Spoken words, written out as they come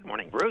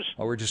Bruce.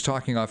 Oh, we're just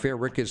talking off air.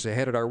 Rick is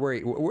headed our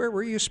way. Where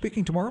were you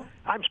speaking tomorrow?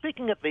 I'm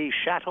speaking at the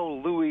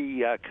Chateau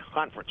Louis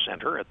Conference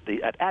Center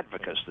at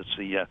Advocus. That's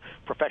the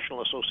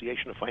Professional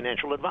Association of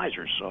Financial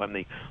Advisors. So I'm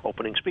the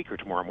opening speaker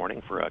tomorrow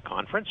morning for a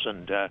conference,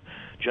 and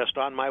just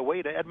on my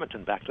way to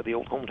Edmonton, back to the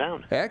old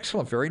hometown.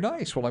 Excellent. Very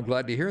nice. Well, I'm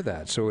glad to hear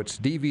that. So it's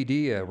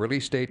DVD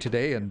release day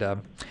today, and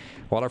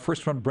well, our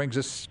first one brings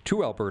us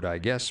to Alberta, I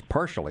guess,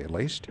 partially at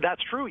least.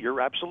 That's true.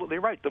 You're absolutely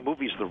right. The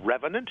movie's The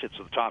Revenant. It's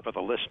at the top of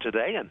the list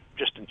today, and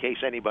just in case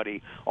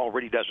anybody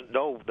already doesn't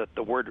know that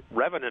the word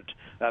revenant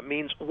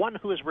means one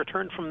who has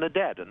returned from the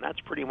dead, and that's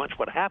pretty much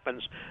what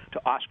happens to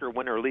Oscar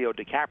winner Leo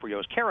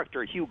DiCaprio's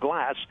character, Hugh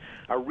Glass,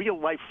 a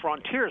real-life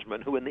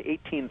frontiersman who in the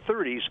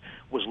 1830s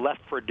was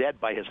left for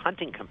dead by his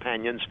hunting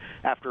companions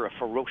after a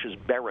ferocious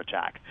bear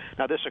attack.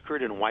 Now, this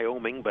occurred in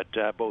Wyoming, but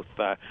both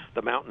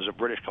the mountains of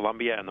British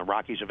Columbia and the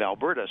Rockies of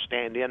Alberta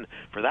stand in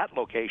for that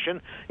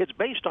location. It's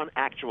based on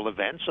actual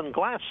events, and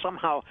Glass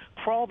somehow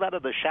crawled out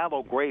of the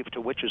shallow grave to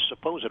which his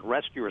supposed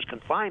rescuers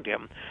confined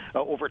him.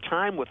 Over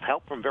time, with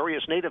help from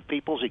various native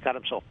peoples, he got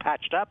himself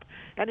patched up,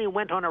 and he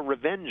went on a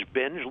revenge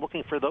binge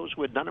looking for those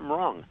who had done him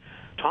wrong.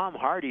 Tom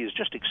Hardy is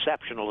just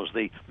exceptional as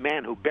the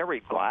man who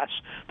buried Glass.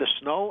 The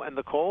snow and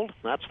the cold,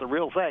 that's the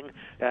real thing,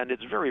 and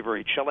it's very,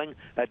 very chilling.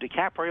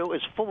 DiCaprio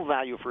is full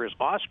value for his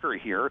Oscar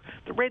here.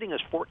 The rating is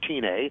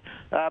 14A.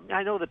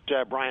 I know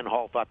that Brian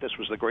Hall thought this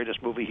was the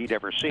greatest movie he'd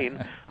ever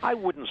seen. I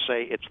wouldn't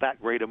say it's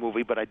that great a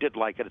movie, but I did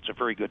like it. It's a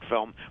very good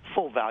film.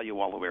 Full value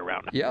all the way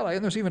around. Yeah,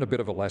 and there's even a bit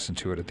of a lesson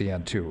to it at the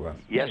end, too.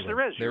 Yes, anyway,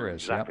 there is. There You're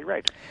is. exactly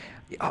right.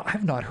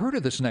 I've not heard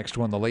of this next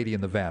one, The Lady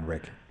in the Van,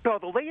 Rick. No,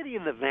 The Lady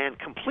in the Van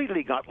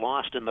completely got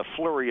lost in the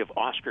flurry of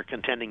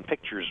Oscar-contending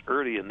pictures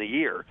early in the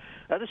year.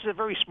 This is a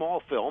very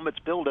small film. It's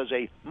billed as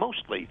a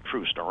mostly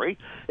true story.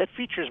 It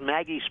features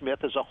Maggie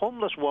Smith as a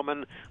homeless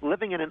woman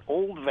living in an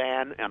old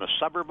van in a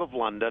suburb of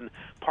London,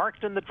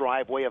 parked in the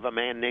driveway of a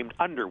man named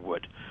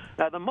Underwood.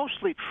 The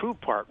mostly true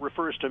part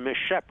refers to Miss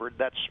Shepherd,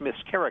 that's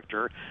Smith's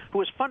character,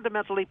 who is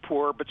fundamentally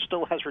poor but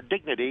still has her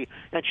dignity,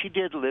 and she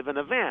did live in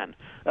a van.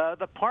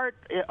 The part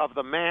of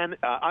the man,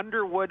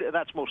 Underwood,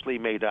 that's mostly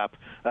made up.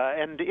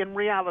 And in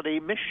reality,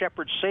 Miss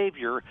Shepherd's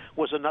savior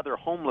was another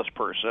homeless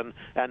person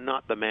and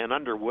not the man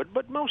Underwood,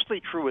 but mostly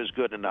true is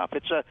good enough.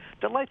 It's a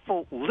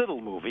delightful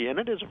little movie, and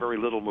it is a very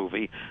little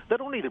movie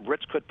that only the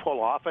Brits could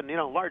pull off, and,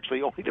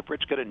 largely only the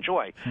Brits could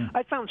enjoy.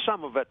 I found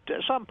some of it,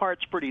 some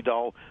parts pretty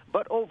dull,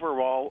 but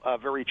overall, a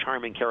very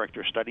charming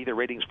character study. The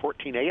rating's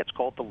 14A. It's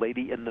called The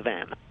Lady in the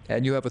Van.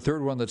 And you have a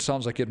third one that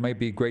sounds like it might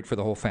be great for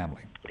the whole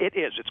family. It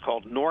is. It's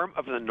called Norm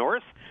of the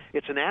North.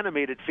 It's an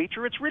animated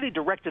feature. It's really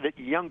directed at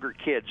younger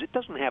kids. It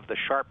doesn't have the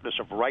sharpness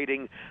of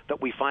writing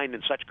that we find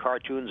in such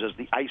cartoons as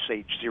the Ice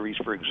Age series,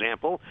 for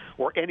example,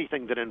 or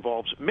anything that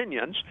involves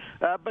minions.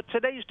 But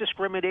today's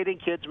discriminating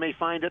kids may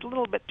find it a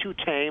little bit too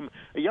tame.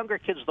 Younger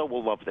kids, though,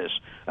 will love this.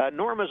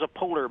 Norm is a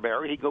polar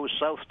bear. He goes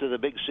south to the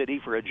big city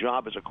for a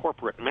job as a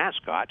corporate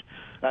mascot.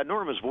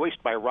 Norm is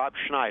voiced by Rob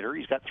Schneider.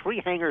 He's got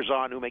 3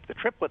 hangers-on who make the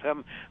trip with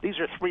him. These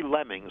are 3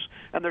 lemmings,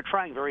 and they're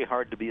trying very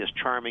hard to be as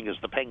charming as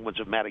the penguins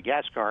of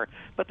Madagascar,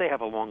 but they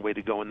have a long way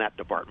to go in that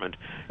department.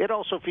 It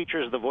also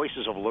features the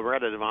voices of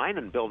Loretta Devine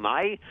and Bill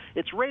Nighy.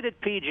 It's rated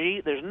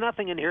PG. There's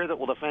nothing in here that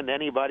will offend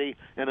anybody,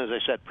 and as I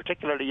said,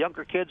 particularly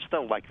younger kids,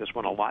 they'll like this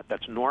one a lot.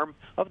 That's Norm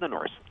of the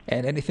North.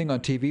 And anything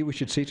on TV we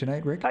should see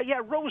tonight, Rick?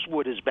 Yeah,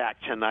 Rosewood is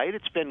back tonight.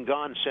 It's been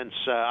gone since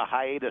a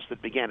hiatus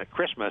that began at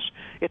Christmas.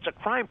 It's a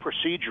crime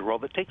procedural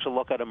that takes a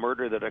look at a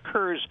murder that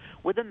occurs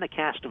within the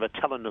cast of a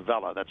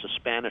telenovela. That's a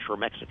Spanish or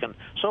Mexican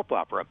soap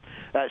opera.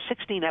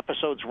 16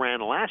 episodes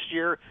ran last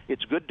year.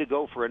 It's good to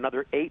go for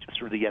another 8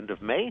 through the end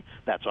of May.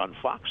 That's on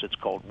Fox. It's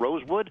called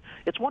Rosewood.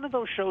 It's one of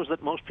those shows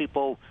that most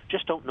people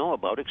just don't know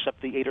about,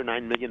 except the 8 or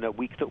 9 million a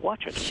week that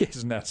watch it.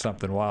 Isn't that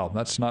something? Wow,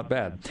 that's not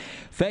bad.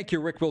 Thank you,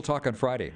 Rick. We'll talk on Friday.